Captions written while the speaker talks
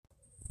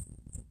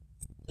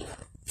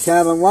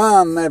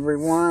Shalom,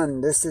 everyone.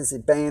 This is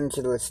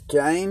Evangelist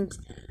James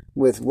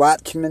with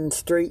Watchman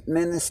Street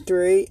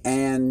Ministry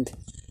and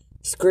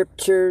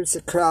Scriptures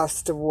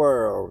Across the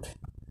World.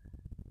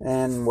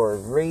 And we're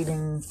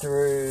reading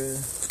through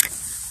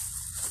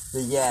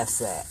the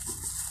Yassat.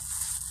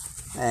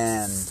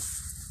 And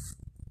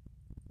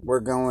we're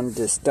going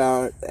to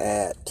start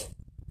at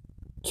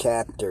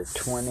chapter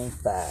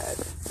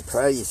 25.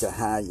 Praise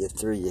Ahia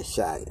through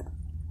Yeshaya.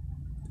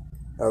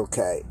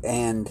 Okay,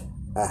 and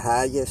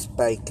Ahia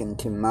spake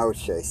unto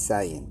Moshe,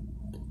 saying,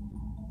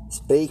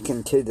 Speak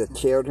unto the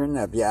children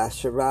of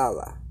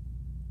Yasharallah,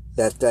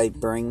 that they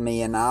bring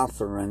me an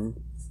offering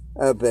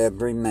of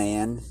every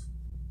man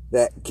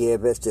that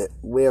giveth it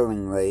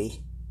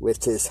willingly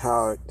with his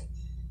heart.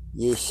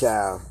 Ye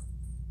shall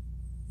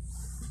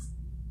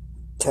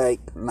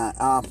take my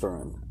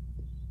offering,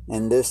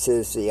 and this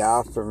is the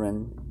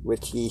offering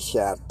which ye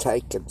shall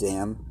take of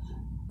them,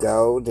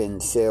 gold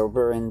and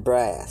silver and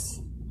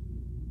brass,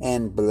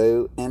 and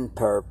blue and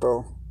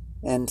purple,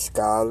 and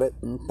scarlet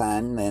and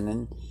fine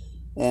linen,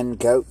 and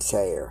goat's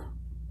hair,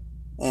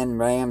 and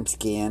ram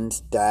skins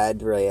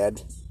dyed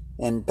red,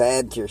 and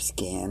badger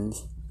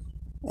skins,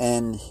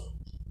 and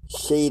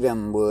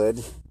shittim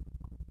wood,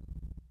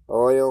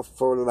 oil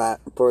for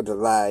the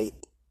light,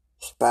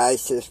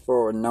 spices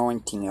for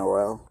anointing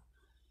oil,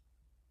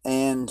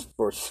 and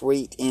for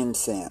sweet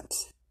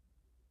incense,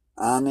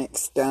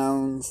 onyx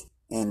stones,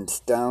 and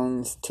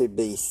stones to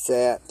be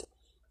set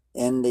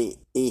in the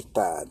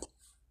ephod,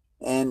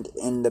 and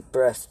in the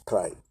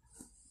breastplate.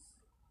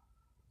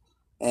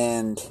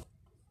 And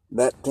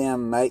let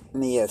them make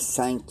me a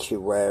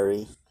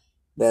sanctuary,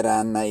 that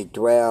I may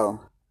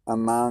dwell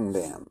among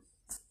them,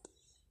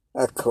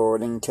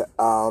 according to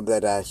all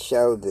that I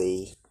show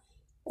thee,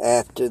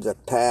 after the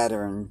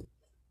pattern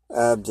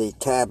of the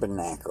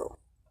tabernacle,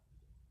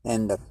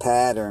 and the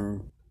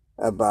pattern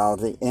of all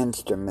the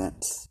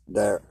instruments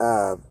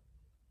thereof,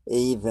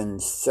 even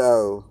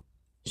so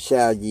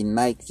shall ye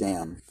make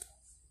them,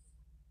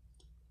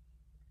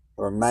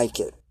 or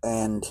make it.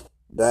 And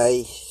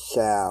they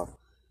shall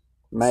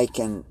make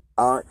an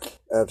ark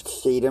of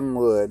shittim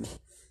wood,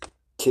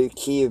 2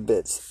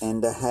 cubits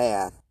and a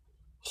half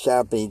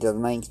shall be the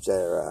length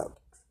thereof,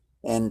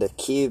 and 1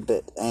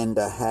 cubit and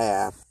a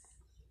half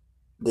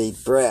the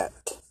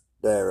breadth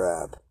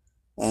thereof,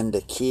 and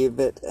 1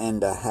 cubit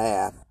and a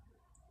half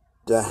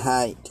the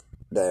height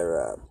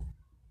thereof.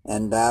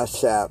 And thou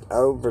shalt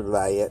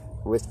overlay it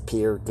with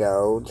pure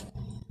gold,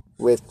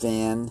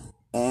 within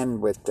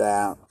and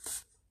without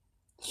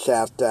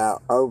shalt thou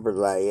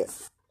overlay it,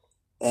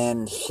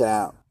 and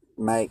shalt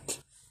make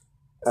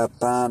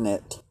upon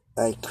it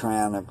a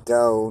crown of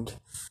gold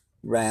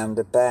round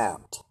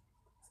about.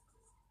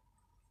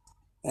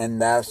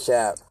 And thou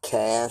shalt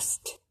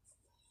cast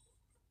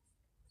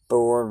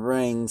 4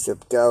 rings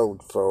of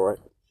gold for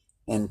it,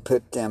 and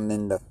put them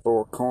in the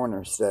 4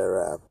 corners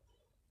thereof,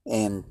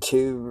 and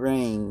 2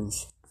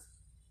 rings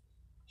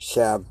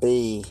shall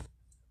be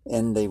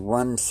in the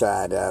one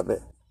side of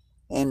it,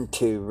 and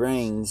 2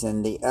 rings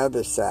in the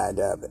other side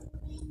of it.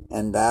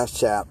 And thou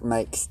shalt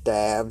make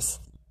staves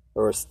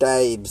or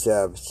staves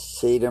of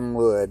shittim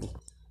wood,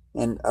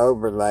 and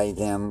overlay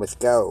them with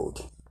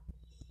gold.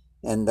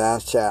 And thou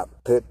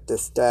shalt put the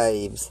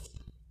staves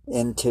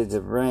into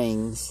the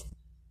rings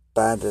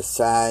by the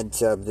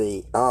sides of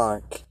the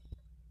ark,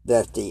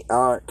 that the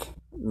ark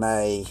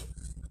may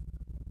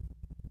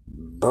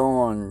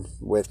borne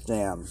with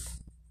them.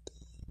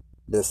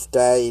 The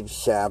staves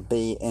shall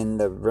be in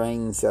the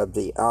rings of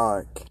the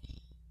ark,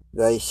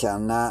 they shall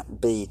not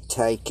be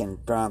taken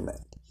from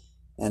it.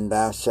 And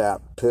thou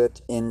shalt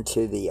put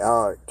into the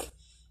ark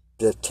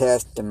the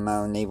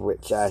testimony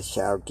which I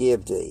shall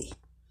give thee.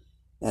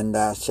 And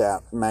thou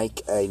shalt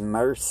make a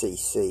mercy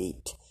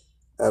seat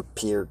of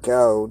pure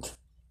gold,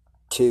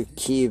 2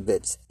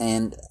 cubits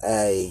and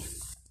a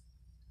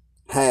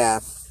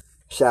half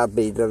shall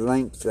be the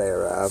length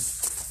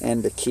thereof,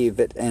 and 1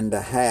 cubit and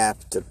a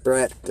half the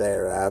breadth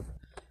thereof.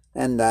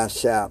 And thou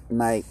shalt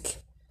make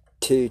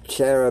 2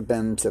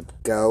 cherubims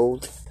of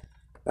gold,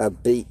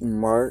 of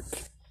beaten work,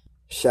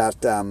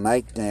 shalt thou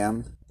make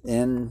them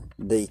in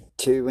the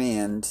 2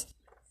 ends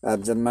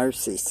of the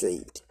mercy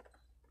seat,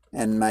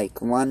 and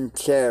make 1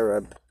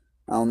 cherub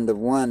on the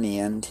one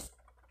end,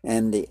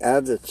 and the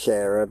other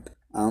cherub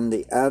on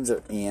the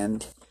other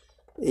end,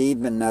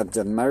 even of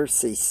the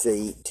mercy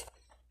seat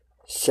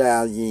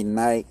shall ye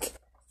make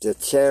the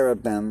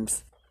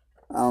cherubims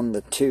on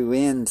the 2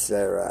 ends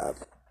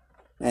thereof.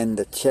 And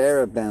the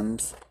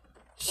cherubims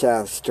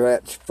shall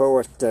stretch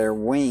forth their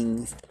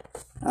wings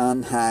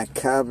on high,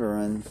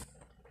 covering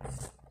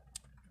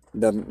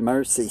the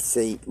mercy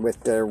seat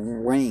with their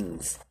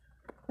wings,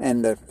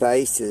 and their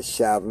faces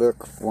shall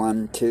look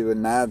one to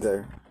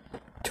another.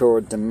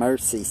 Toward the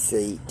mercy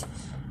seat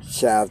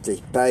shall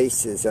the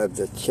faces of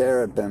the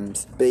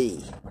cherubims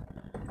be.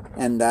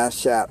 And thou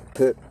shalt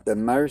put the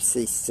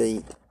mercy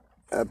seat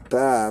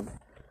above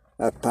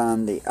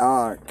upon the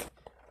ark,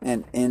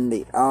 and in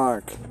the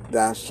ark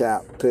thou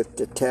shalt put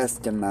the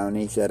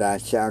testimonies that I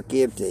shall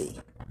give thee.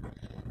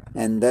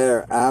 and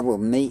there I will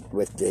meet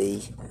with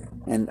thee,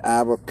 and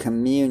I will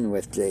commune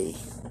with thee.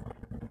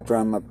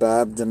 From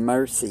above the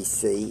mercy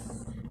seat,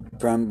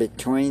 from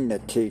between the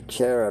two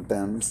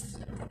cherubims,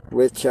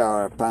 which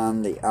are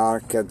upon the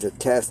ark of the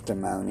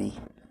testimony,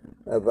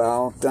 of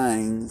all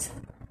things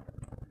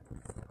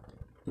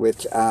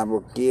which I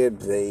will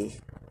give thee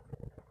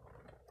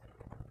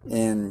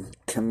in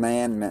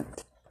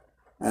commandment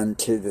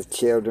unto the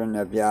children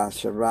of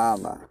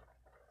Yasharallah.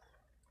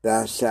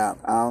 Thou shalt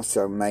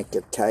also make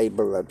a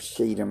table of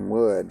shittim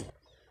wood.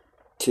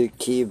 2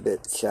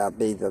 cubits shall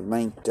be the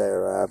length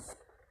thereof,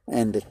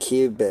 and a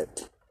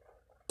cubit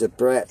the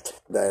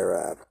breadth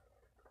thereof,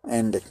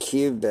 and a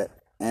cubit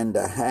and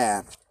a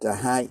half the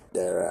height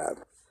thereof.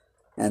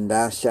 And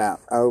thou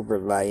shalt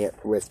overlay it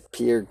with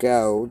pure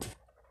gold,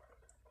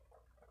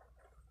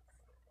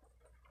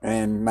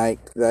 and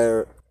make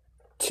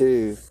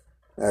thereto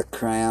a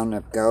crown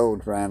of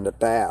gold round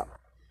about.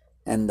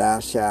 And thou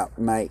shalt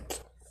make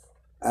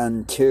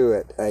unto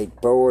it a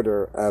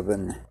border of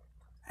an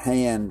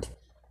hand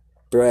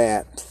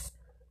breadth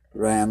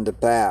round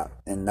about,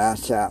 and thou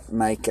shalt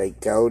make a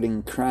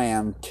golden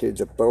crown to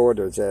the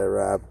border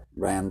thereof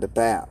round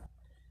about.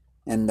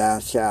 And thou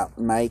shalt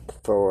make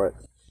for it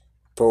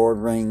 4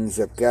 rings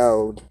of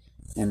gold,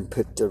 and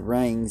put the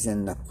rings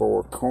in the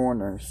 4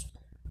 corners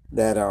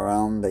that are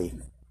on the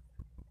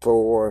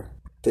 4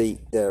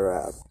 feet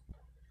thereof.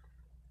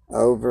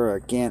 Over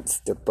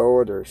against the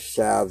border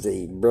shall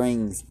the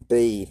rings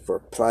be for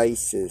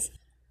places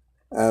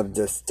of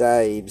the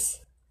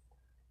staves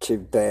to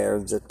bear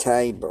the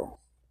table.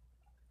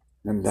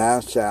 And thou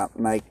shalt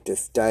make the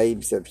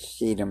staves of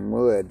shittim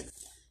wood,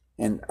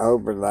 and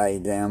overlay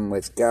them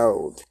with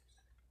gold,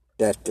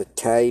 that the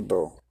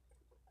table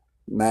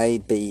may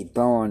be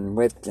borne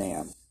with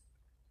them.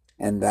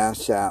 And thou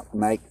shalt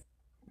make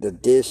the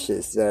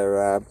dishes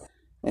thereof,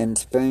 and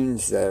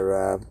spoons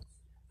thereof,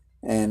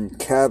 and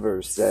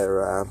covers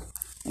thereof,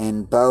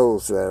 and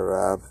bowls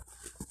thereof,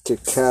 to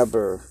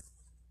cover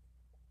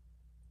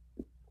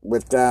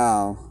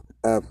withal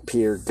of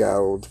pure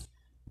gold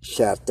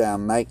shalt thou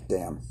make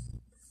them.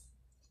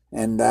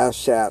 And thou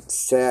shalt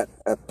set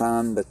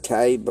upon the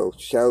table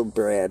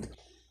showbread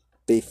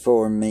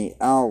before me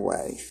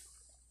always.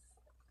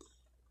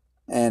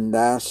 And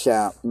thou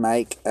shalt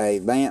make a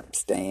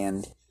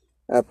lampstand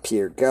of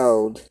pure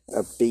gold,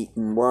 of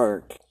beaten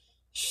work,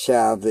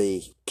 shall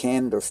the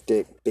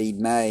candlestick be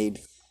made,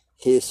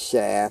 his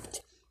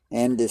shaft,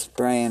 and his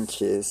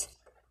branches,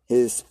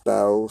 his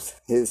bowls,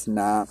 his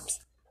knops,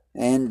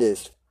 and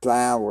his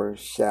flowers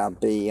shall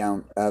be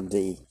of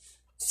the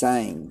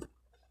same.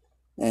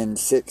 And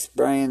 6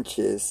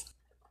 branches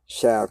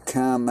shall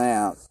come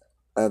out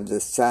of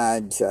the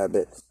sides of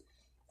it,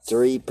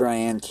 3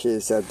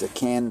 branches of the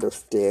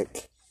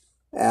candlestick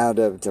out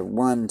of the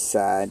one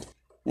side,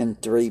 and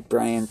 3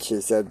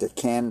 branches of the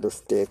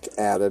candlestick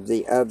out of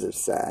the other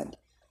side.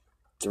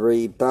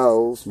 3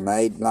 bowls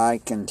made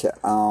like unto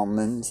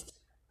almonds,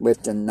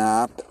 with the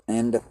knop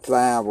and the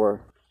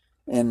flower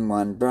in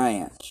one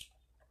branch,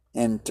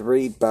 and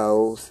 3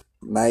 bowls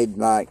made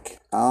like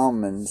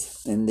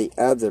almonds in the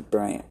other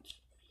branch,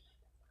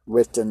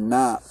 with the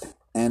knop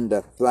and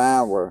the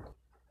flower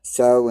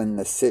so in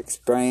the 6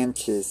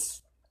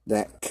 branches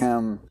that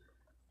come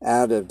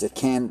out of the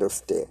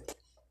candlestick.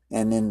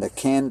 And in the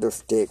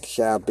candlestick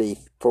shall be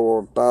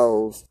 4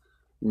 bowls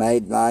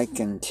made like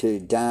unto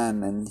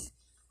diamonds,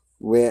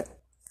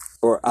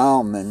 or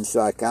almonds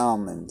like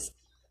almonds,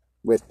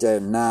 with their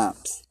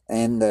knops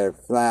and their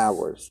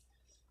flowers.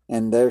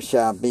 And there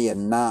shall be a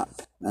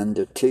knop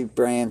under 2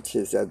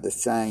 branches of the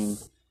same,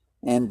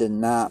 and a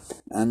knop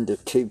under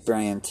 2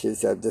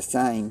 branches of the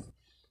same,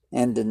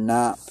 and a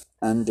knop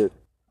under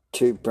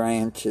 2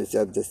 branches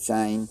of the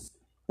same,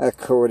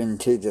 according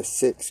to the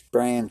 6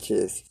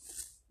 branches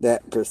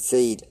that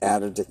proceed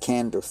out of the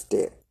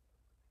candlestick.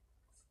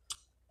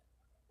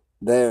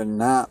 Their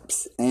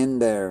knops and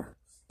their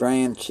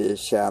branches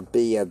shall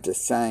be of the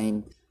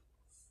same.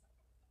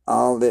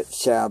 All it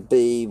shall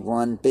be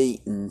one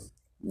beaten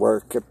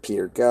work of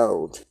pure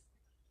gold.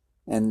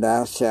 And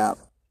thou shalt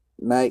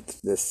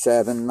make the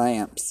 7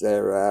 lamps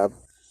thereof,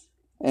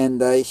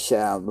 and they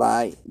shall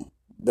light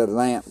the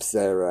lamps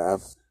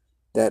thereof,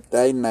 that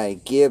they may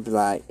give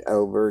light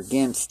over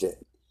against it.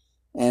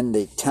 And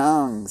the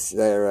tongues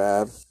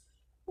thereof,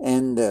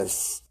 and the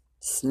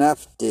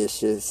snuff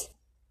dishes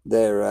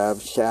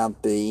thereof shall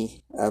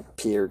be of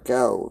pure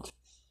gold.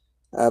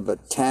 Of a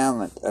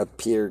talent of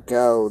pure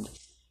gold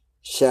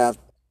shall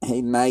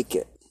he make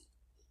it.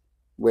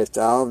 With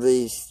all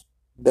these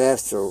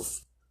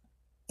vessels,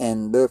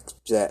 and look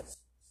that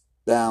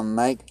thou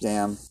make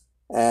them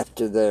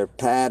after their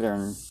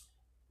pattern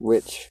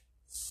which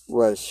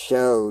was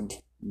showed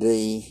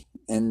thee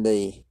in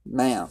the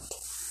mount.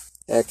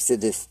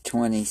 Exodus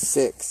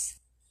 26.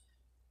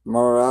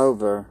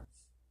 Moreover,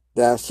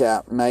 thou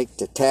shalt make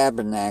the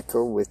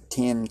tabernacle with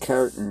 10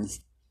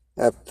 curtains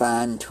of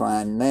fine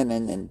twined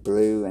linen, and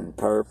blue and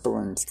purple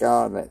and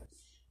scarlet,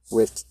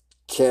 with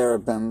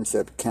cherubims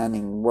of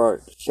cunning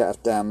work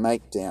shalt thou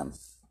make them.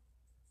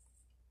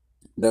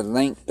 The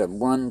length of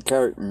one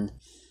curtain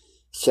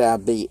shall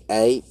be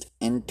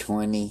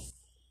 28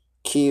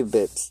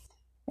 cubits,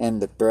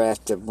 and the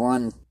breadth of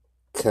one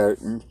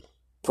curtain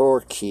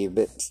 4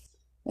 cubits,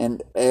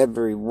 and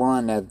every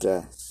one of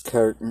the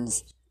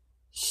curtains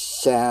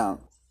shall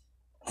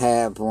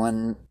have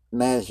one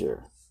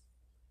measure.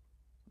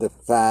 The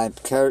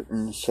 5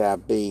 curtains shall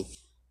be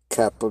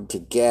coupled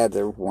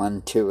together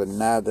one to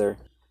another,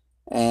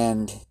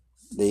 and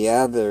the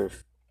other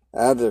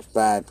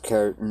 5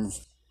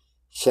 curtains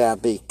shall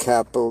be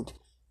coupled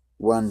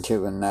one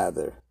to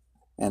another.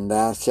 And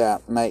thou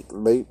shalt make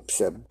loops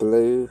of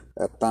blue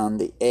upon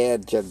the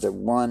edge of the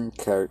one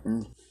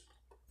curtain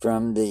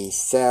from the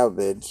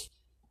selvage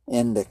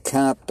in the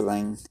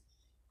coupling,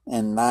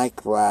 and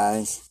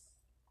likewise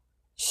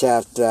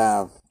shalt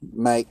thou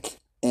make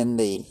in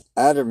the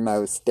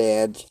uttermost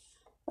edge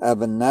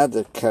of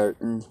another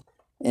curtain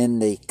in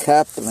the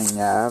coupling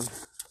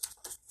of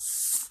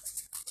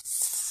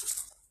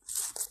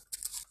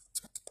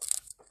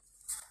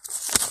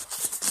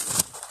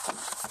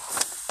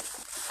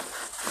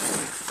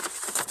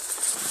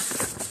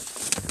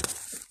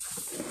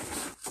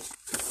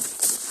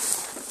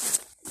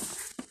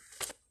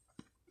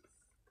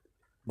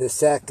the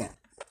second.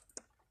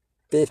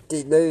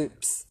 50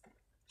 loops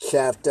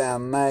shalt thou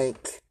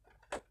make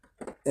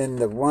in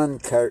the one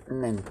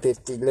curtain, and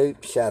 50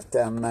 loops shalt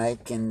thou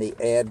make in the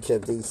edge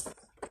of the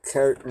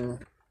curtain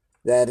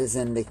that is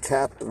in the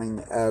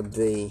coupling of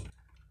the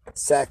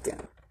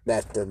second,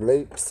 that the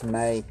loops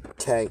may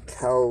take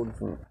hold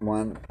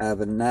one of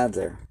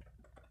another.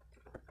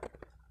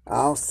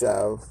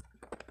 Also,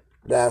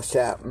 thou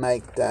shalt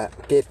make the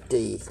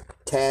 50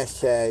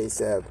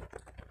 taches of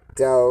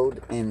gold,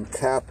 and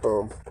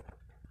couple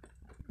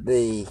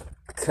the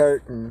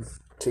curtain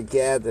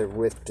together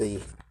with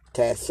the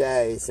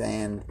taches,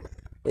 and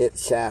it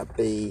shall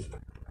be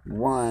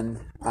one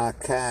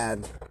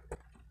Akkad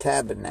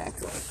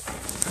tabernacle.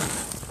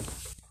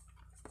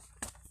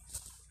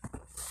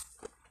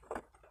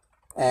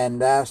 And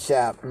thou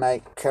shalt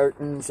make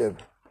curtains of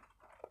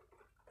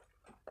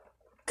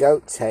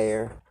goat's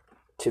hair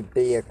to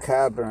be a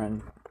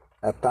covering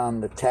upon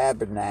the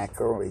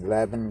tabernacle.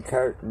 11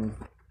 curtains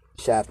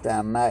shalt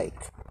thou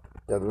make.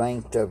 The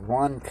length of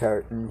one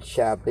curtain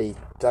shall be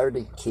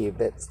 30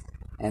 cubits,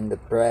 and the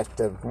breadth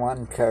of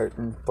one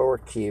curtain 4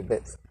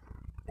 cubits,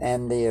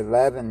 and the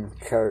 11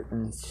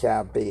 curtains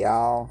shall be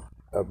all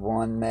of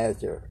one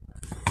measure.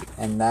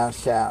 And thou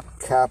shalt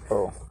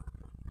couple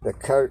the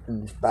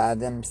curtains by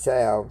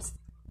themselves,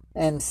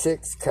 and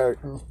 6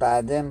 curtains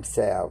by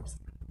themselves,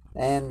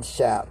 and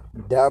shalt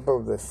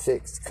double the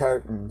 6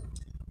 curtains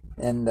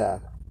in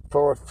the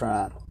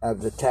forefront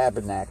of the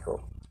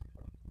tabernacle.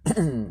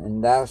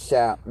 And thou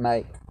shalt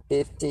make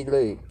 50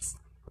 loops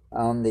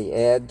on the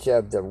edge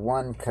of the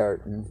one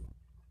curtain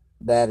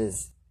that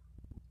is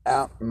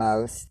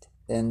outmost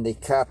in the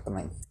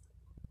coupling,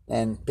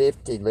 and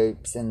 50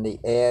 loops in the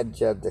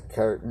edge of the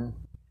curtain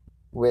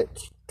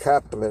which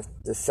coupleth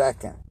the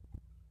second.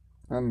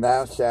 And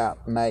thou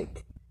shalt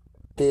make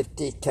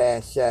 50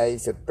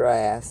 taches of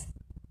brass,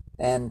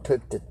 and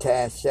put the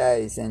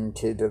taches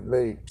into the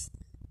loops,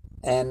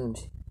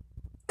 and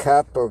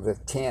couple the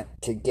tent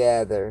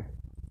together,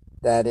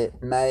 that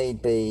it may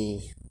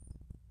be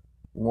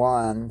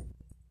one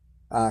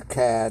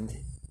Akkad,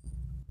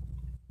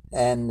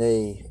 and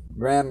the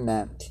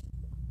remnant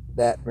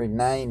that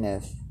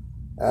remaineth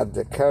of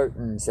the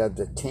curtains of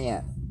the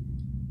tent,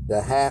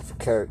 the half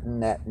curtain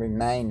that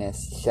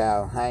remaineth,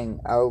 shall hang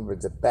over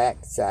the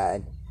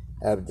backside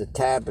of the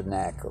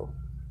tabernacle,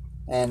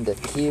 and a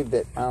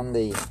cubit on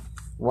the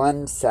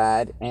one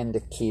side, and a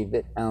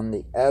cubit on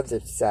the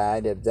other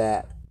side of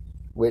that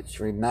which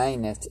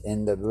remaineth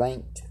in the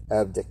length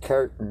of the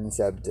curtains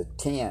of the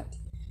tent.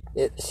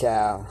 It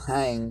shall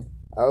hang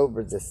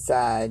over the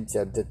sides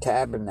of the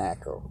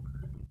tabernacle,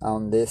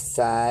 on this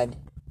side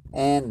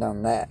and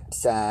on that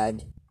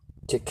side,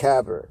 to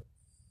cover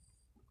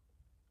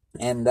it.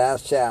 And thou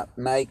shalt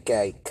make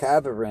a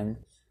covering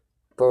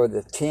for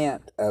the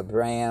tent of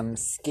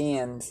ram's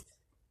skins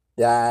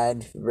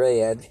dyed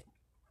red,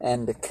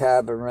 and a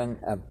covering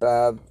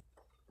above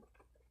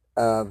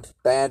of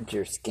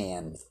badger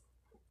skins.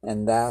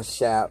 And thou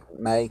shalt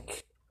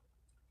make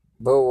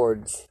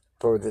boards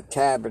for the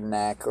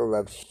tabernacle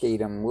of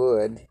shittim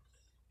wood,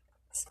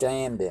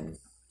 standing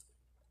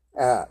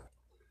up.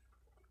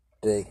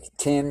 The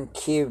 10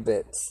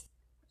 cubits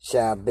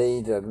shall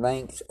be the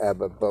length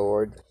of a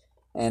board,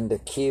 and a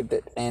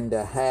cubit and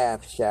a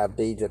half shall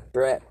be the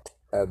breadth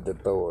of the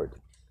board.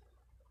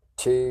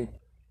 2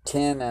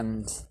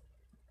 tenons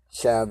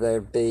shall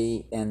there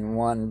be in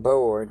one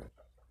board,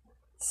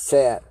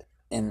 set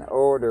in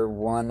order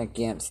one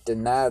against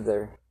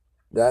another.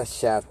 Thus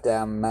shalt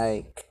thou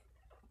make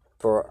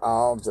for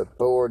all the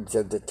boards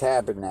of the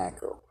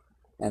tabernacle.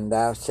 And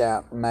thou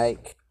shalt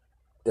make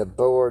the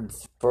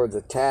boards for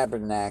the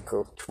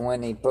tabernacle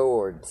 20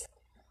 boards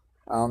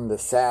on the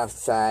south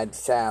side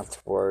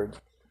southward.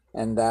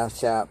 And thou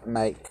shalt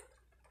make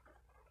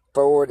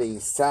 40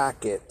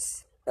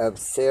 sockets of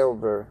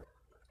silver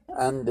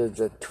under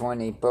the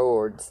 20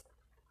 boards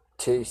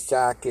 2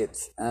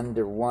 sockets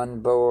under one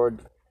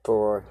board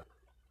for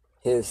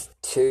his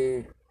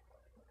 2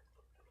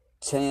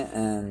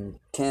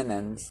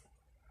 tenons,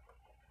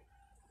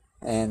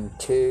 and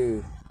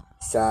 2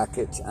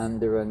 sockets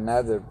under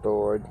another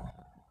board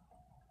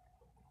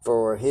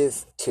for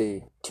his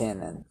 2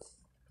 tenons.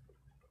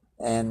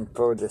 And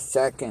for the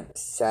second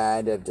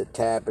side of the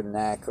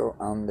tabernacle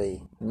on the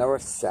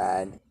north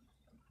side,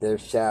 there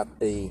shall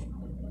be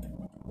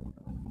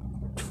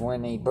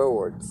 20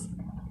 boards,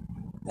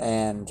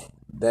 and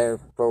there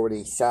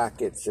 40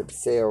 sockets of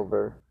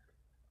silver,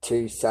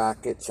 2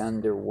 sockets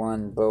under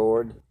one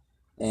board,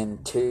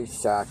 and 2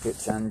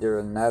 sockets under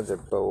another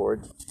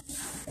board.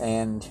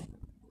 And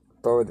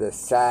for the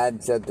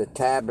sides of the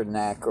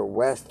tabernacle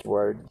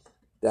westward,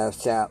 thou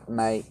shalt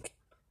make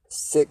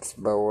 6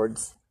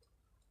 boards,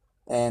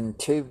 and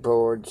 2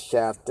 boards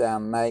shalt thou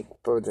make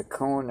for the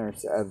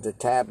corners of the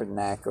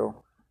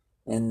tabernacle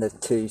in the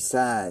 2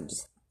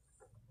 sides.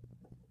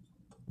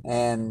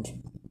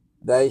 And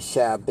they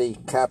shall be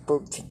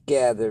coupled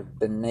together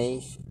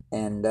beneath,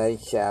 and they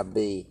shall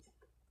be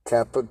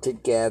coupled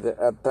together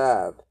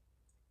above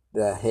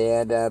the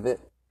head of it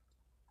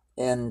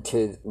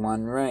into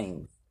one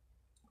ring.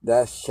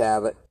 Thus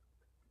shall it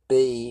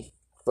be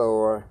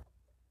for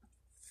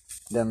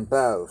them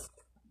both.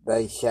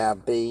 They shall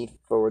be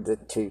for the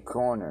 2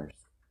 corners,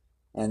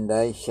 and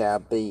they shall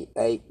be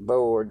 8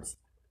 boards,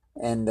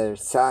 and their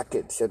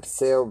sockets of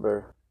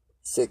silver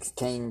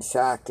 16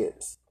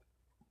 sockets,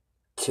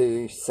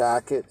 2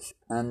 sockets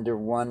under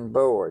one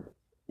board,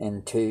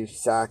 and 2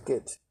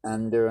 sockets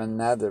under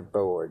another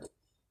board.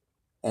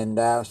 And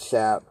thou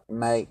shalt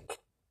make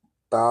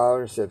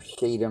bars of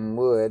shittim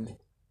wood,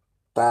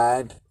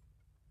 5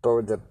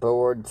 for the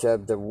boards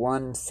of the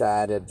one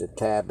side of the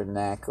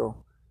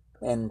tabernacle,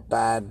 and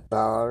 5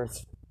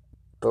 bars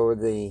for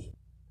the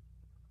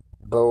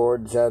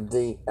boards of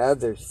the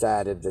other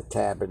side of the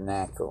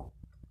tabernacle,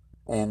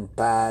 and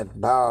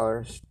 5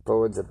 bars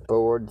for the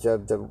boards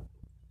of the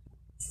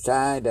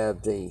side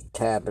of the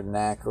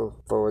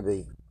tabernacle for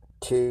the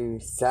 2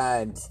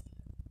 sides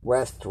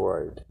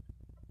westward.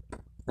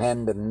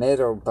 And the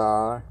middle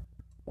bar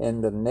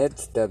in the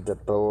midst of the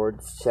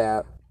boards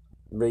shall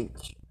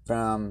reach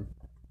from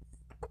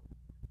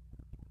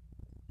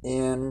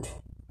end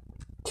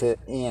to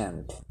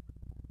end.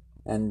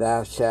 And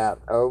thou shalt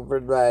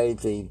overlay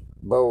the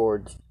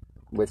boards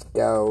with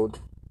gold,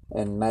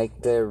 and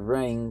make their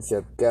rings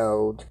of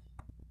gold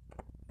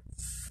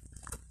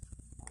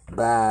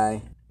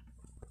by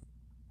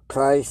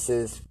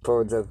places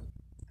for the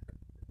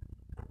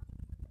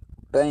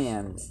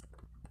bands.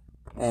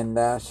 And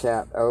thou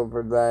shalt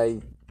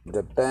overlay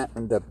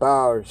the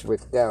bars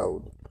with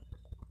gold.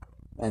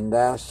 And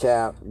thou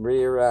shalt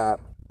rear up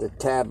the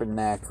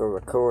tabernacle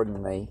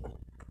accordingly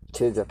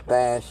to the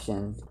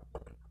fashion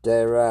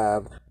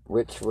thereof,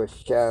 which was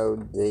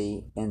showed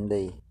thee in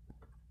the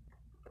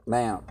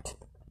mount.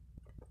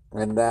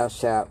 And thou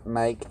shalt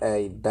make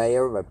a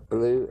veil of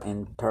blue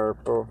and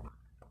purple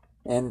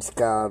and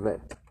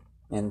scarlet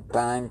and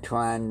fine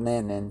twined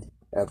linen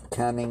of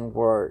cunning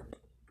work,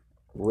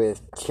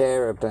 with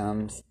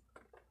cherubims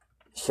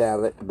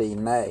shall it be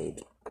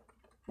made.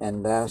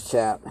 And thou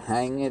shalt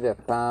hang it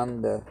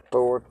upon the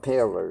 4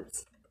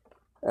 pillars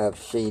of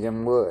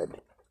shittim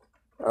wood,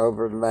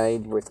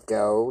 overlaid with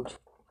gold.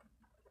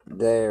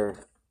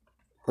 Their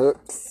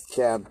hooks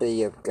shall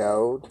be of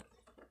gold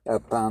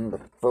upon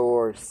the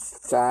 4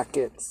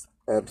 sockets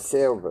of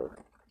silver.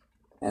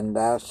 And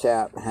thou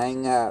shalt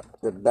hang up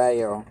the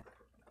veil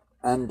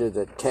under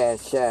the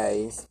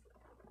taches,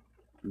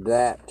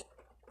 that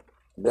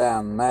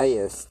thou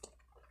mayest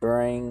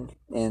bring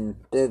in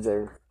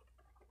thither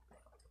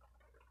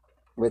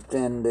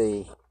within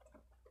the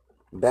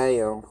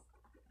veil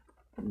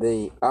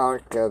the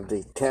ark of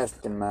the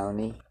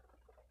testimony,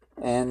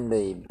 and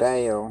the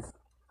veil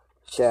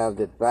shall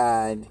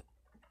divide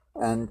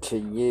unto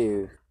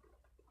you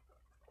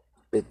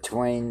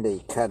between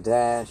the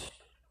Kadesh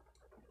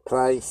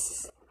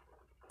place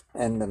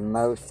and the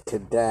most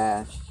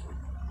Kadesh.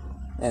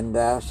 And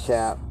thou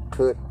shalt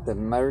put the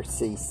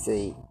mercy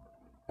seat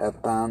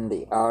upon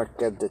the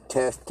ark of the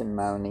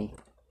testimony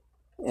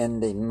in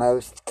the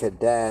most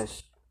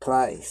Kadesh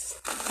place.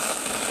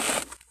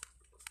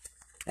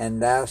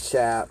 And thou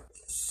shalt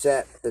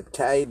set the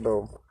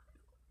table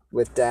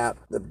without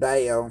the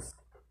veil,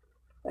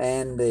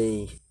 and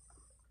the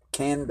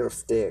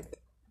candlestick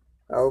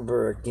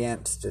over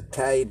against the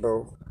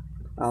table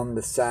on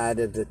the side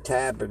of the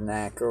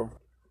tabernacle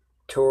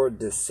toward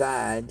the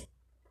side.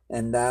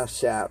 And thou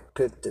shalt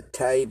put the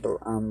table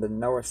on the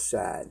north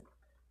side.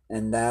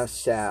 And thou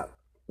shalt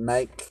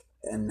make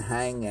an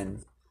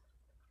hanging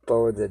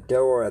for the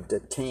door of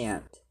the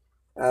tent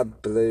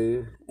of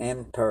blue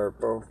and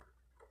purple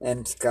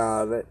and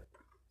scarlet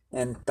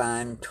and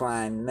fine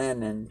twined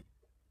linen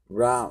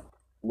wrought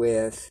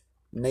with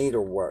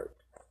needlework.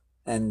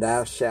 And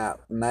thou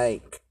shalt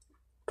make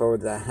for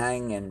the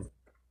hanging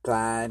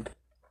 5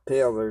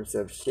 pillars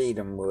of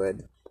shittim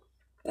wood,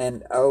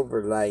 and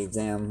overlay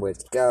them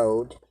with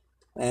gold,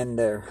 and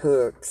their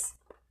hooks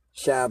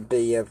shall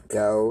be of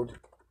gold,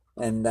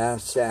 and thou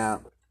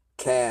shalt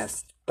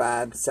cast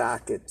 5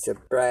 sockets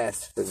of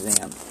brass for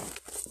them.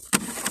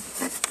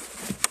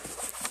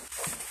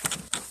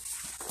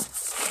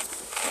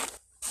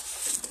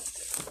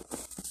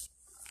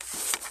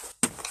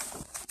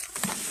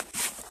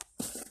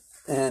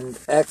 And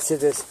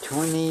Exodus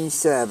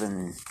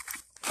 27.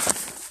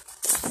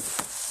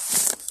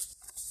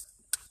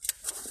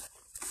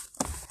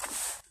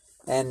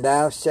 And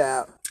thou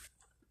shalt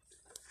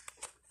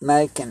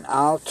make an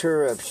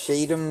altar of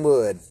shittim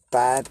wood,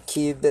 5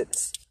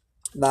 cubits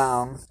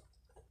long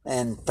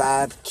and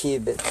 5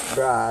 cubits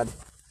broad.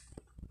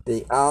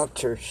 The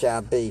altar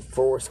shall be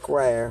 4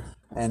 square,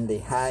 and the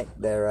height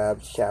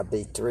thereof shall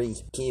be 3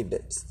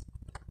 cubits.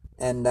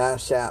 And thou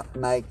shalt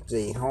make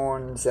the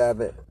horns of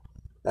it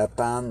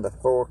upon the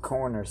 4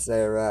 corners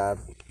thereof.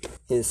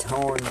 His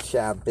horn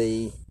shall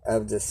be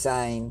of the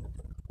same,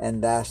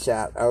 and thou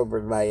shalt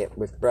overlay it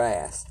with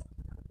brass.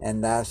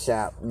 And thou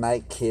shalt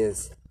make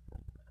his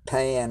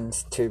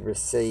pans to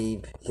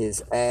receive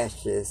his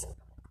ashes,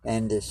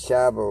 and his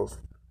shovels,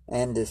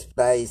 and his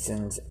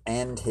basins,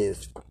 and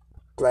his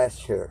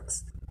flesh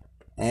hooks,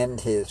 and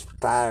his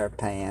fire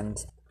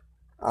pans.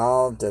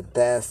 All the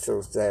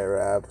vessels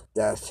thereof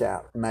thou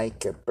shalt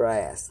make of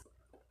brass.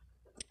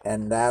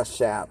 And thou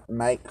shalt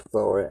make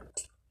for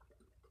it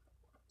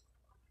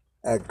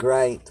a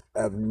grate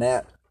of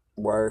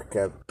network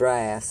of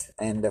brass,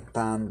 and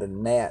upon the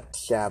net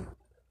shalt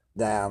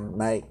thou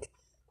make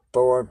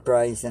 4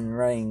 brazen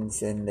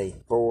rings in the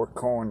 4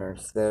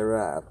 corners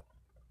thereof.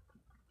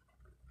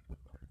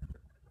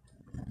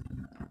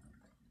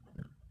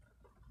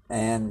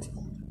 And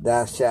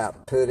thou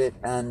shalt put it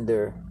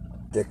under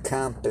the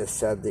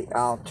compass of the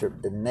altar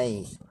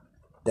beneath,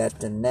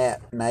 that the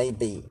net may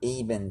be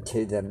even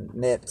to the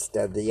midst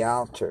of the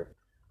altar.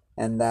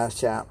 And thou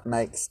shalt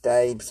make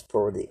staves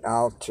for the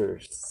altar,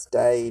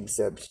 staves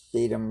of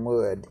shittim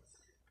wood,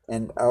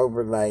 and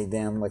overlay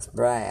them with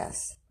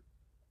brass.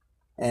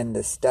 And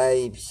the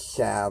staves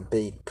shall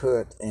be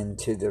put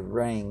into the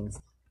rings,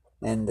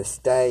 and the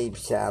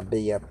staves shall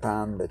be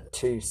upon the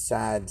 2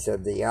 sides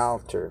of the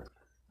altar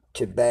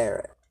to bear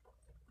it.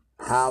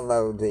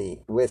 Hollow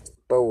thee with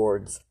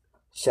boards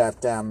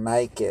shalt thou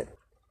make it,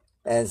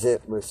 as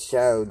it was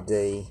showed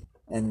thee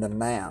in the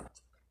mount,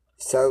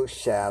 so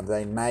shall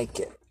they make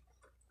it.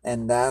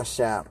 And thou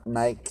shalt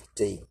make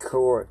the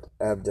court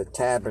of the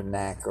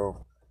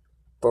tabernacle.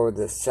 For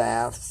the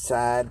south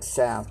side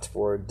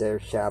southward there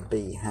shall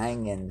be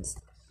hangings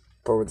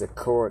for the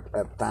court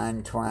of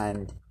fine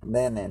twined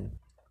linen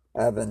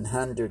of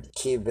 100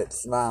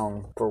 cubits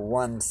long for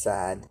one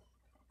side,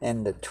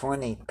 and the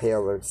 20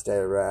 pillars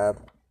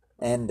thereof,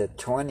 and the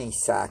 20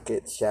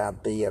 sockets shall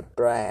be of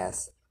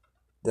brass.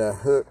 The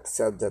hooks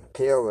of the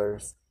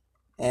pillars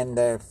and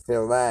their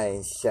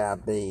fillets shall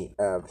be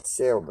of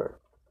silver.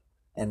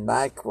 And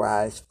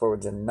likewise for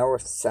the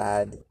north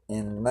side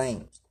in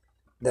length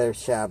there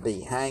shall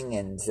be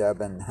hangings of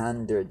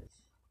 100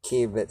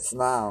 cubits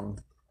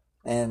long,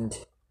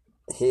 and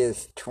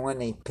his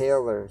 20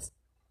 pillars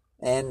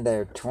and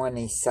their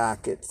 20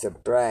 sockets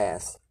of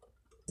brass,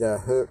 the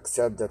hooks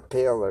of the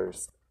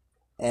pillars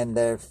and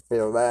their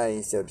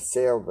fillets of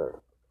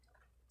silver.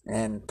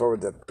 And for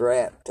the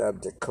breadth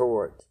of the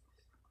court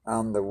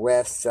on the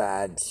west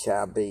side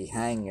shall be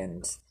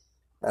hangings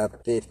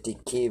of 50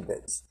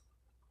 cubits,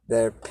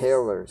 their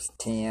pillars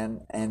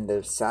 10, and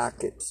their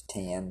sockets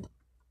 10.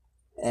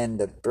 And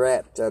the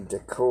breadth of the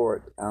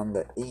court on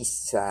the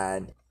east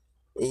side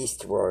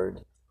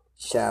eastward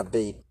shall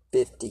be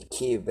 50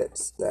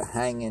 cubits. The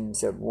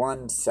hangings of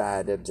one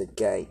side of the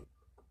gate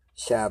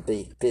shall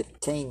be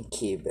 15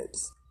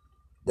 cubits,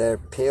 their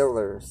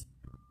pillars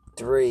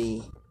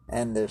 3,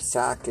 and their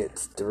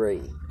sockets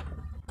 3.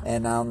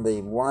 And on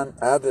the one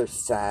other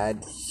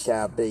side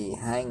shall be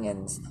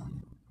hangings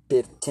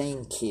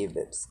 15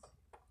 cubits,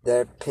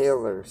 their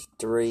pillars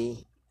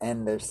 3,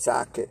 and their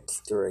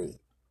sockets 3.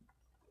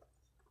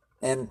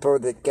 And for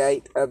the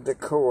gate of the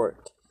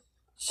court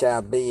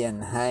shall be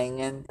an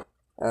hanging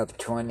of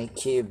 20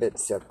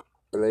 cubits of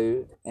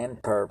blue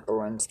and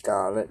purple and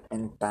scarlet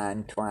and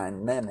fine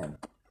twined linen,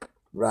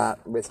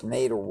 wrought with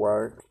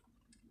needlework,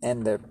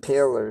 and their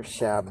pillars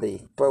shall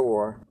be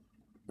 4,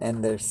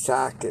 and their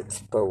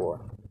sockets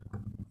 4.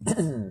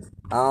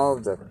 All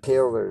the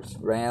pillars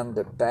round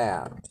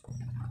about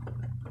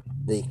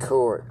the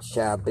court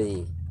shall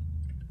be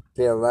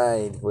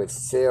filleted with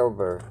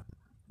silver,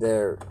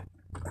 their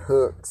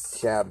hooks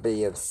shall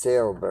be of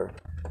silver,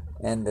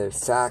 and their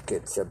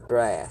sockets of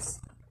brass.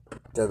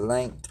 The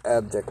length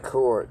of the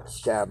court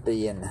shall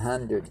be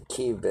 100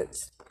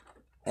 cubits,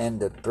 and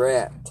the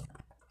breadth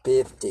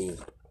 50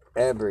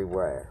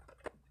 everywhere,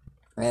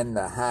 and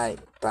the height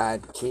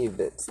 5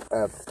 cubits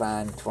of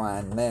fine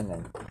twined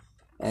linen,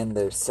 and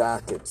their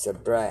sockets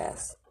of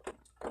brass.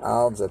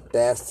 All the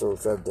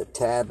vessels of the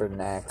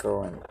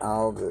tabernacle, and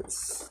all the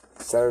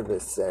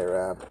service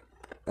thereof,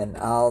 and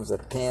all the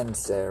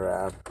pins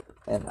thereof,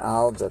 and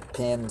all the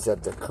pins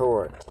of the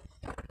court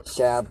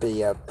shall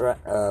be of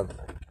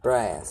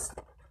brass.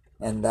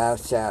 And thou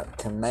shalt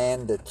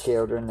command the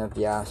children of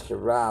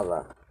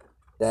Yasharallah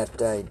that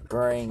they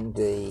bring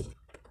thee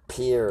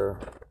pure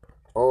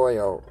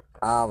oil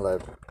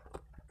olive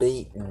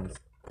beaten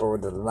for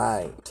the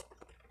light,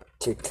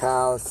 to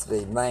cause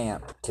the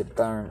lamp to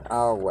burn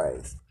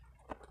always,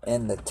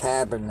 in the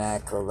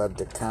tabernacle of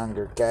the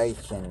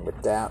congregation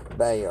without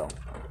veil,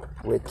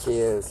 which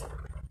is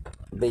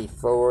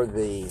before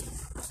the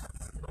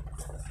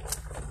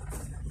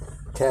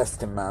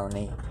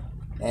testimony.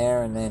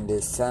 Aaron and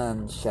his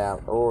sons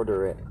shall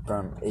order it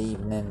from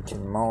evening to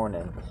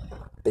morning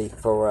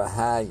before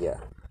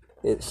Ahiah.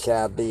 It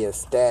shall be a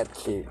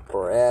statute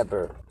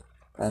forever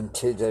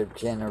unto their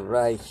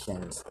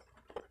generations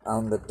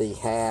on the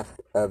behalf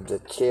of the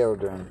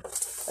children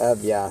of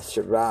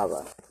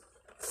Yasharallah.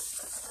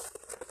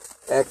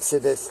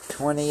 Exodus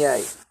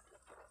 28.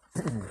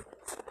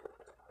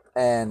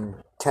 And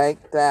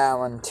take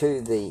thou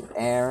unto thee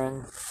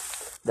Aaron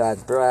thy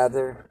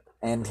brother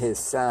and his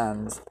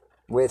sons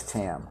with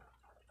him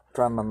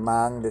from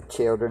among the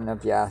children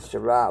of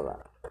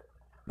Yasharallah,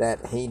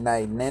 that he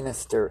may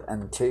minister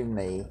unto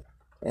me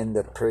in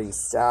the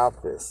priest's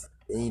office,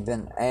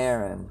 even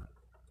Aaron,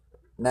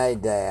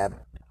 Nadab,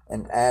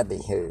 and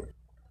Abihu,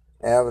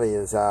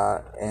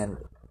 Eleazar, and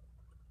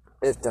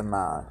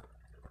Ithamar,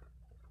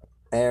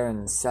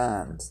 Aaron's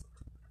sons.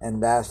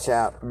 And thou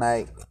shalt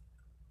make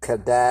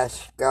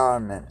Kadash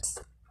garments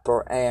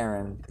for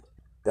Aaron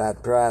thy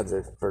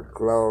brother for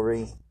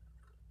glory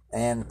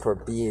and for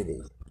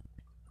beauty.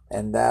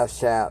 And thou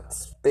shalt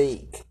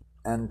speak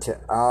unto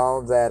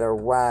all that are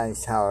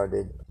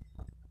wise-hearted,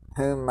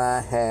 whom I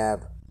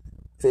have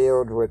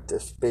filled with the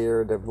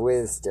spirit of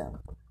wisdom,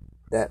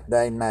 that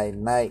they may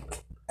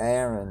make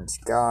Aaron's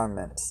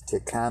garments to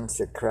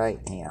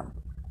consecrate him,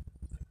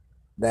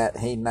 that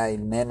he may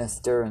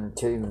minister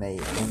unto me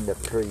in the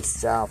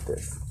priest's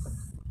office.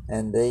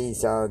 And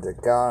these are the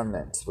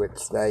garments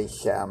which they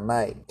shall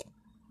make: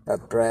 a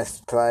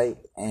breastplate,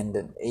 and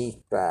an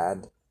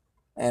ephod,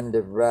 and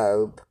a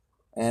robe,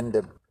 and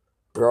a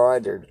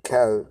broidered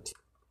coat,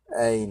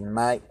 a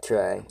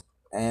mitre,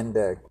 and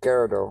a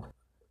girdle.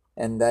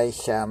 And they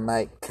shall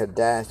make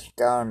Kadash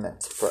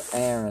garments for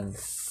Aaron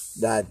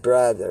thy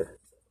brother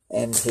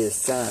and his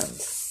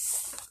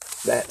sons,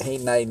 that he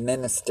may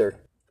minister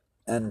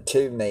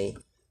unto me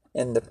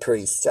in the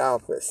priest's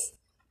office.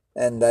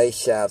 And they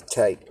shall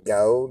take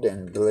gold,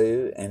 and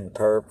blue, and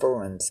purple,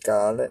 and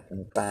scarlet,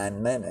 and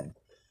fine linen.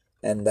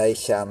 And they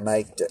shall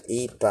make the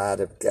ephod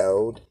of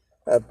gold,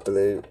 of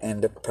blue,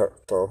 and of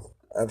purple,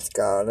 of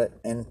scarlet,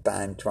 and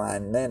fine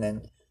twined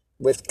linen,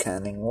 with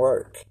cunning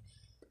work.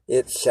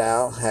 It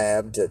shall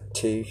have the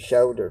 2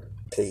 shoulder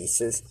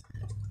pieces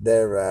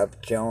thereof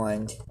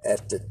joined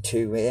at the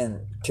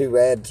 2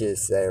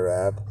 edges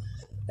thereof,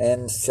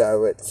 and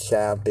so it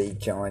shall be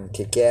joined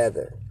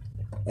together.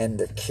 And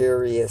the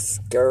curious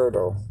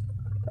girdle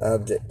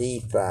of the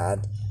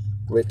ephod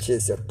which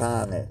is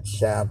upon it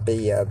shall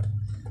be of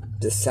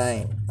the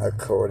same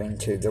according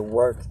to the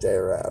work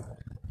thereof,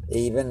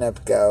 even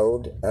of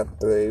gold, of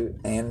blue,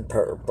 and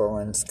purple,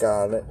 and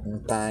scarlet,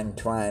 and fine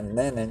twined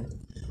linen.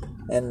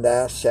 And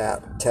thou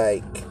shalt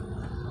take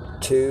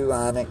 2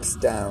 onyx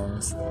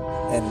stones,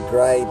 and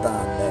grave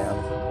on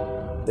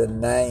them the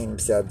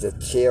names of the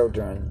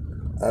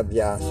children of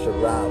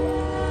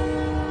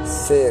Yasharallah,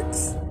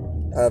 6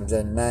 of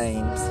the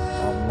names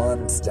on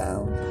one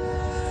stone,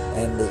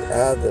 and the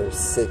other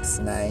 6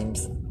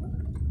 names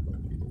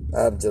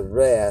of the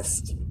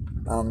rest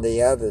on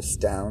the other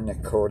stone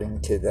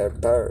according to their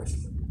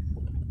birth,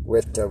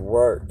 with the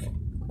work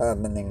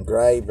of an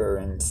engraver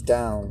in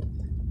stone,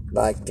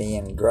 like the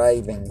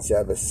engravings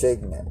of a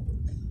signet.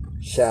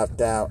 Shalt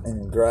thou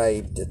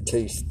engrave the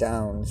 2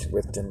 stones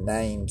with the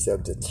names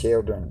of the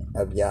children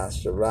of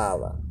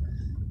Yasharallah.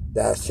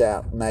 Thou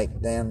shalt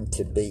make them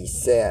to be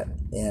set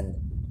in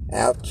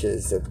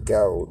ouches of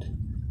gold.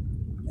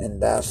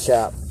 And thou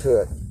shalt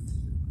put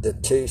the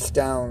 2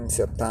 stones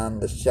upon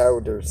the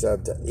shoulders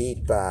of the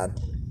ephod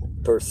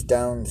for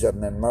stones of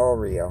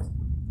memorial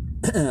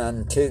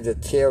unto the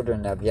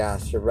children of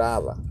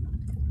Yasharallah.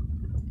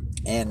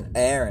 And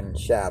Aaron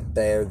shall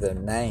bear their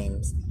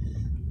names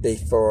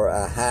before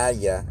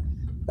Ahiah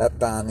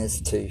upon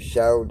his 2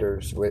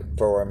 shoulders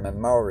for a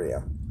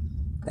memorial.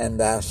 And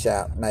thou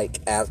shalt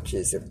make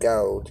ouches of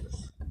gold,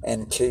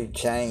 and 2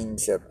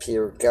 chains of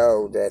pure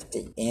gold at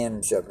the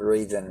ends of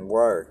wreathen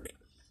work.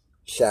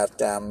 Shalt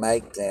thou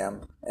make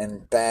them,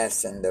 and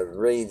fasten the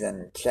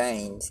wreathen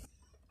chains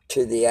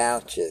to the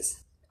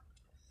ouches.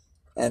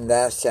 And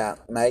thou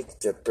shalt make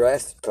the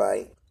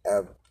breastplate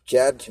of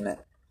judgment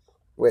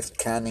with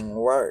cunning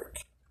work,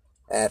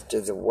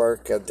 after the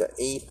work of the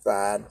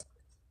ephod.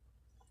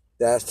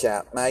 Thou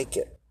shalt make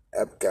it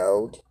of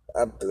gold,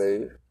 of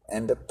blue,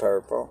 and of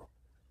purple,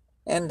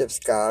 and of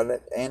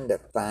scarlet, and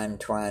of fine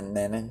twined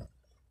linen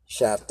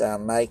shalt thou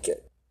make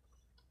it.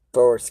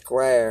 4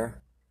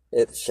 square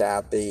it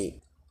shall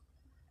be,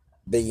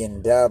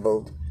 being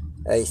doubled.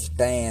 A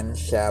span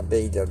shall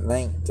be the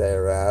length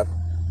thereof,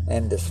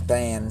 and the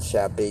span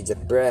shall be the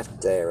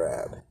breadth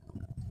thereof.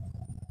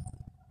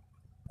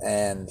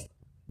 And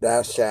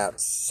thou shalt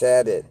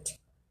set it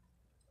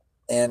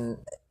in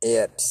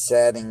it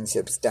settings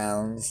of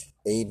stones,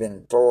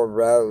 even 4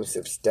 rows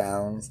of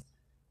stones.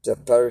 The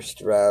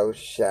first row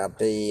shall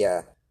be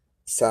a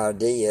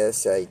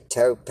sardius, a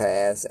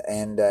topaz,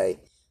 and a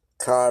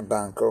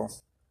carbuncle.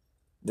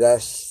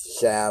 Thus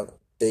shall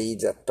be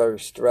the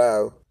first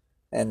row,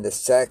 and the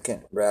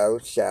second row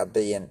shall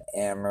be an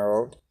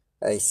emerald,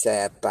 a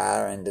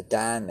sapphire, and a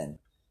diamond,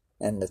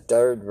 and the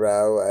third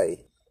row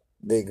a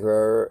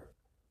vigor,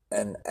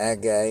 an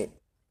agate,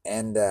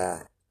 and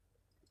a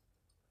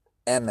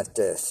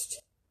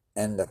amethyst,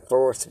 and the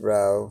fourth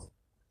row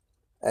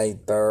a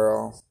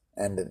beryl,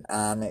 and an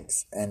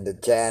onyx, and a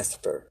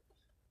jasper.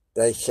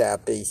 They shall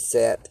be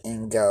set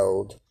in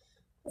gold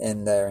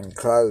in their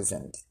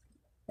enclosings,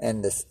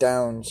 and the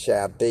stones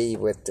shall be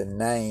with the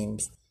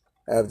names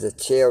of the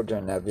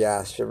children of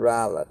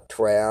Yasharallah,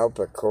 12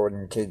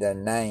 according to their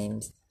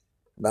names,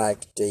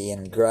 like the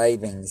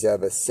engravings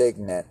of a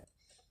signet,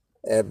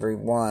 every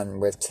one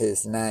with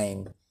his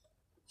name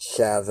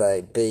shall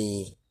they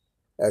be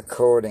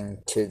according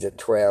to the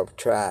 12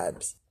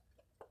 tribes.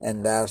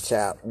 And thou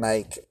shalt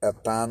make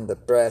upon the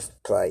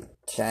breastplate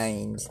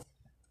chains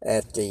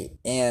at the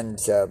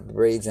ends of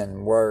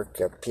wreathen work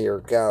of pure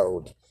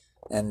gold,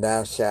 and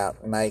thou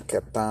shalt make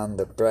upon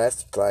the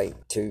breastplate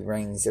 2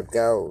 rings of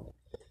gold,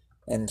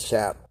 and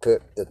shalt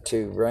put the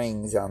 2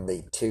 rings on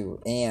the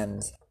 2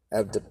 ends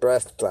of the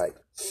breastplate.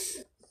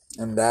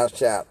 And thou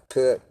shalt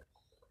put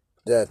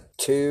the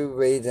 2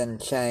 wreathen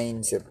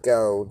chains of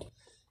gold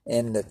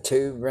in the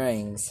 2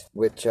 rings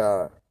which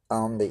are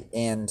on the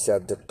ends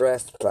of the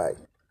breastplate,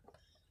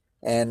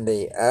 and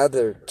the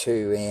other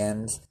 2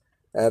 ends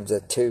of the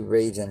 2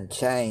 wreathen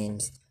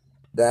chains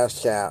thou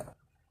shalt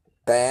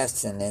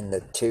fasten in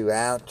the 2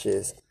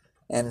 ouches,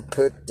 and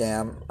put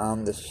them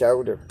on the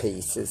shoulder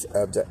pieces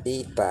of the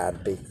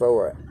ephod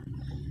before it.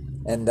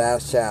 And thou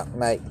shalt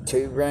make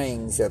 2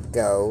 rings of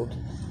gold,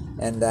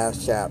 and thou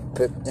shalt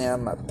put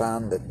them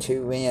upon the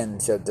 2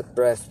 ends of the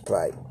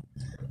breastplate,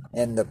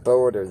 in the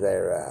border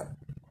thereof,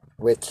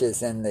 which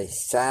is in the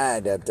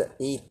side of the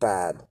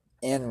ephod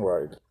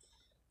inward,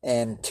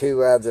 and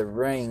 2 other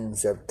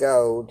rings of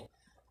gold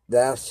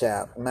thou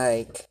shalt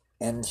make,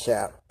 and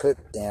shalt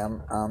put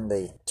them on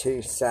the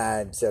 2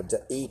 sides of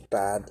the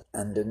ephod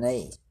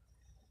underneath,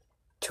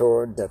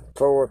 toward the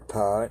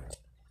forepart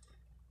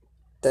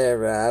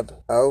thereof,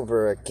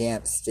 over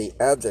against the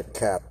other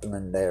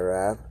coupling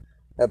thereof,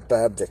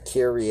 above the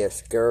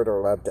curious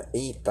girdle of the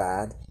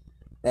ephod,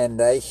 and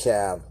they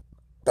shall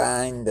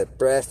bind the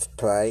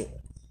breastplate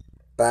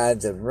by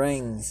the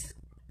rings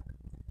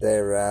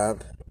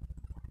thereof.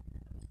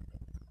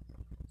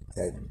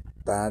 Okay,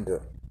 by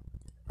the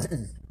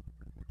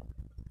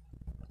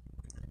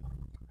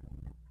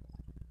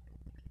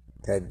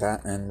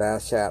and thou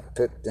shalt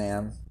put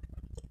them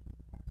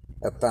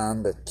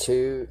upon the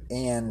 2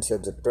 ends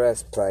of the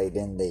breastplate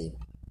in the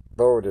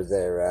border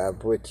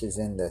thereof, which is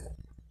in the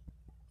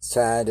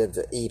side of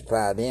the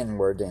ephod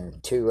inward,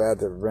 and 2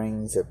 other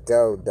rings of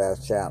gold thou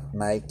shalt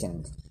make,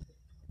 and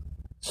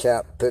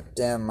shalt put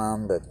them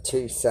on the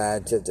 2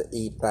 sides of the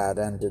ephod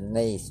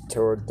underneath,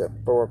 toward the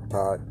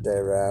forepart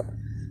thereof,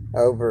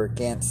 over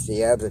against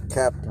the other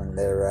coupling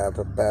thereof,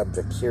 above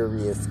the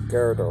curious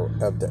girdle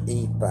of the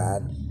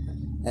ephod.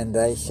 And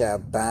they shall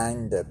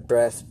bind the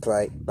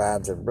breastplate by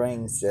the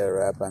rings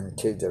thereof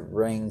unto the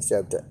rings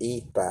of the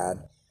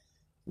ephod,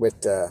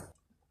 with the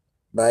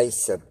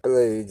lace of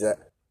blue,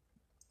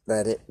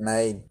 that it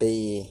may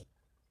be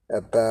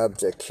above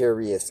the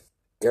curious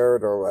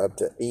girdle of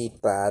the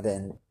ephod,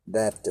 and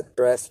that the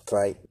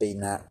breastplate be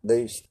not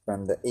loosed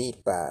from the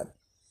ephod.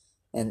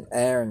 And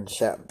Aaron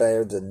shall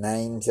bear the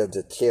names of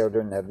the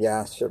children of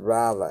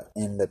Yasharallah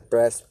in the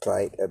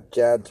breastplate of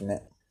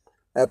judgment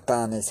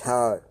upon his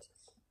heart,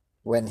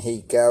 when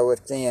he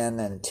goeth in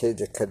unto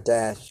the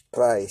Kadesh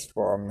place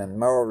for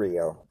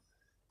memorial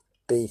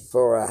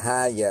before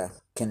Ahiah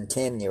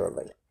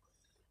continually.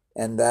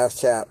 And thou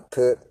shalt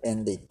put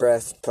in the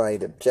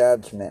breastplate of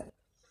judgment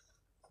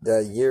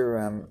the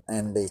Urim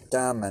and the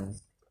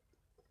Thummim,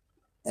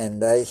 and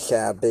they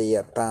shall be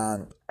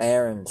upon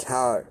Aaron's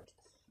heart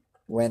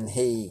when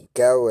he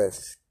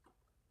goeth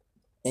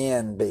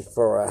in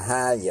before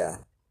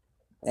Ahiah.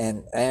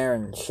 And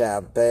Aaron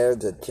shall bear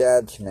the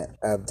judgment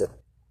of the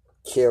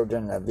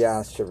children of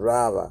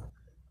Yasharallah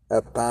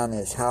upon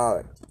his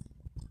heart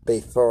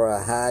before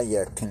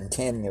Ahiah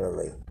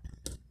continually.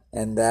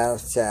 And thou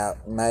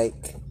shalt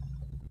make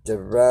the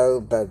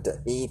robe of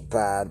the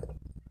ephod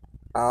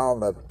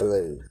olive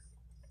blue,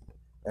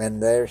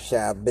 and there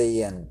shall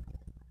be an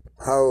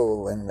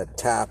hole in the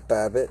top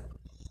of it,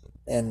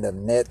 in the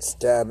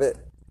midst of it.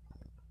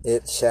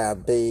 It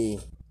shall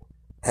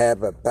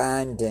have a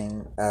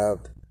binding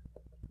of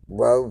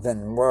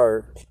woven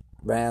work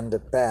round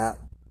about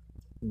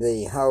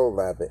the whole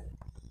of it,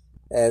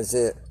 as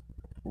it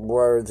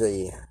were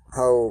the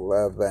whole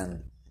of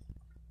an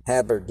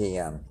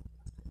habergeon,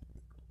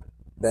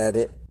 that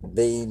it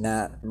be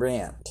not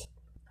rent.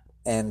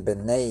 And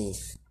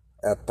beneath,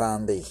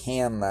 upon the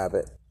hem of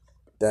it,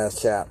 thou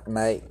shalt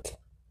make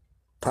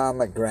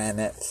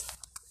pomegranates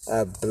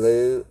of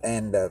blue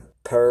and of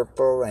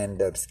purple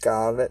and of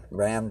scarlet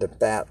round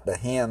about the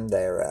hem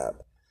thereof,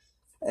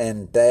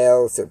 and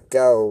bells of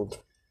gold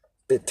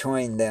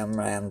between them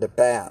round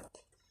about,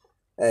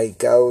 a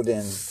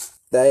golden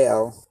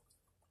bell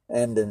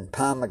and a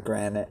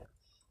pomegranate,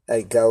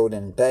 a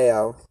golden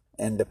bell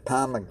and a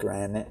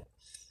pomegranate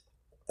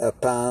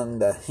upon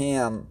the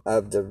hem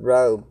of the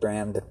robe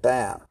round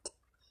about.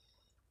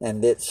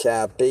 And it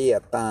shall be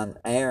upon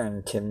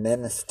Aaron to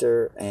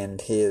minister,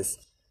 and his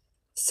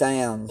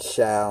sound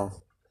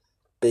shall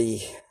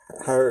be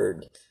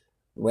heard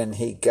when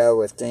he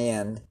goeth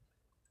in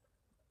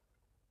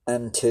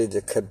unto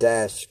the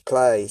Kadesh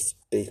place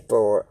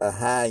before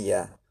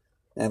Ahiah,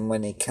 and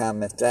when he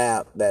cometh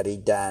out, that he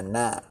die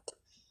not.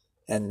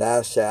 And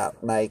thou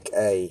shalt make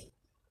a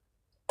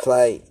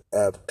plate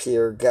of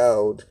pure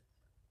gold,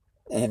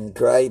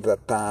 engrave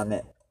upon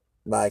it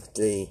like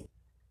the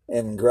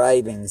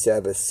engravings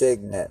of a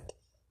signet,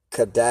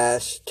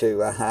 Kadesh to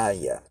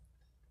Ahiah.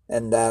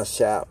 And thou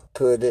shalt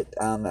put it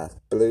on a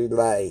blue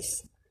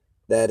lace,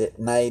 that it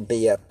may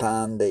be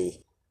upon the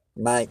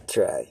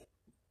mitre.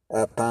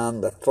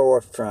 Upon the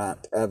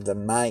forefront of the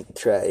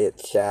mitre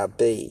it shall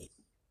be.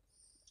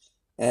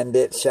 And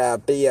it shall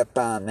be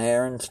upon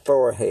Aaron's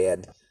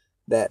forehead,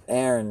 that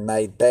Aaron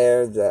may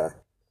bear the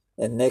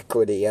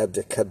iniquity of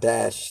the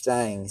Kadesh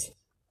things,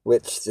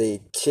 which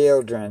the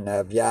children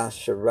of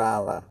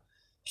Yasharallah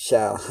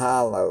shall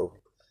hallow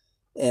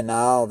in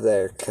all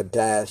their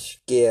Kadesh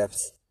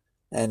gifts,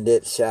 and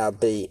it shall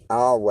be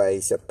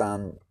always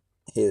upon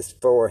his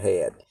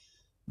forehead,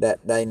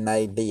 that they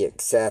may be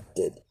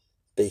accepted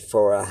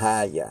before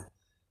Ahiah.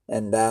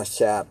 And thou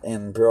shalt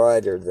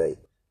embroider the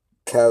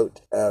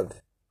coat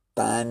of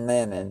fine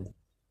linen,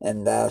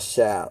 and thou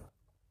shalt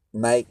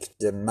make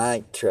the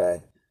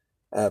mitre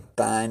of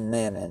fine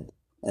linen,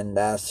 and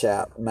thou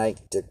shalt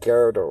make the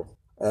girdle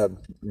of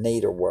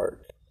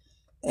needlework.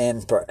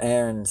 And for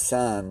Aaron's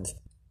sons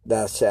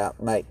thou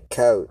shalt make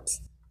coats,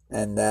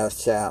 and thou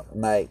shalt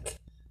make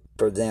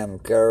for them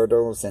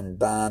girdles, and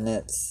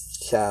bonnets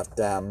shalt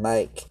thou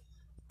make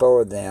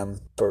for them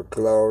for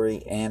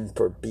glory and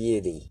for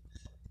beauty.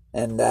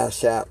 And thou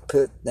shalt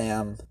put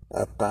them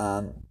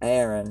upon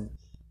Aaron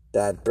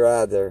thy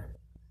brother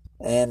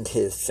and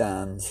his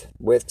sons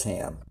with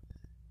him,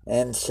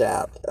 and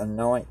shalt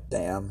anoint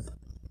them,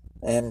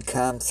 and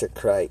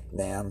consecrate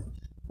them,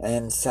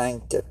 and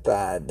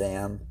sanctify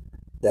them,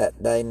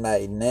 that they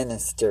may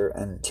minister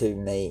unto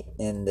me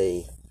in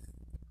the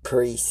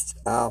priest's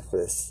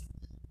office.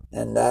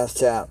 And thou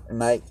shalt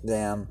make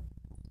them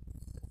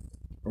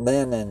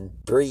linen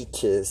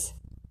breeches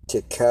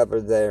to cover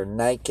their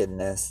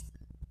nakedness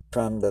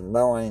from the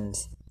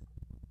loins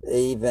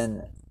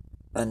even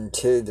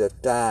unto the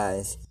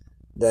thighs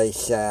they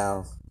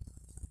shall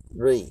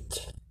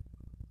reach.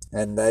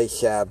 And they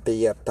shall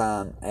be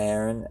upon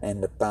Aaron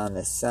and upon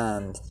his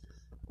sons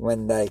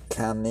when they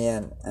come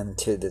in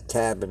unto the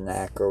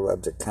tabernacle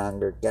of the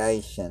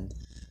congregation,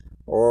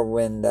 or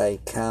when they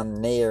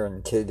come near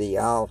unto the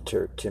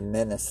altar to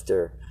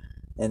minister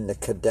in the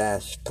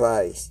Kadesh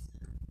place,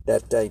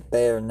 that they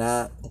bear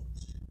not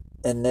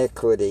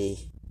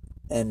iniquity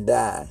and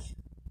die.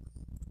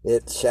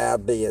 It shall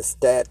be a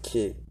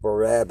statute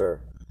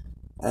forever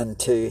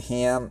unto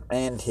him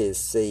and his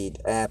seed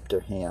after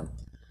him.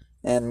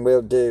 And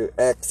we'll do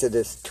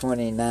Exodus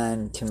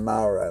 29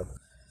 tomorrow.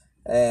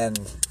 And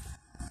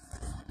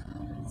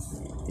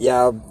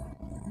y'all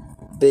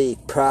be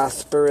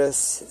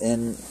prosperous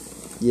in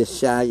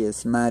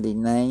Yeshua's mighty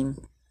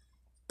name.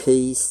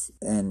 Peace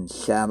and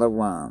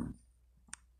shalom.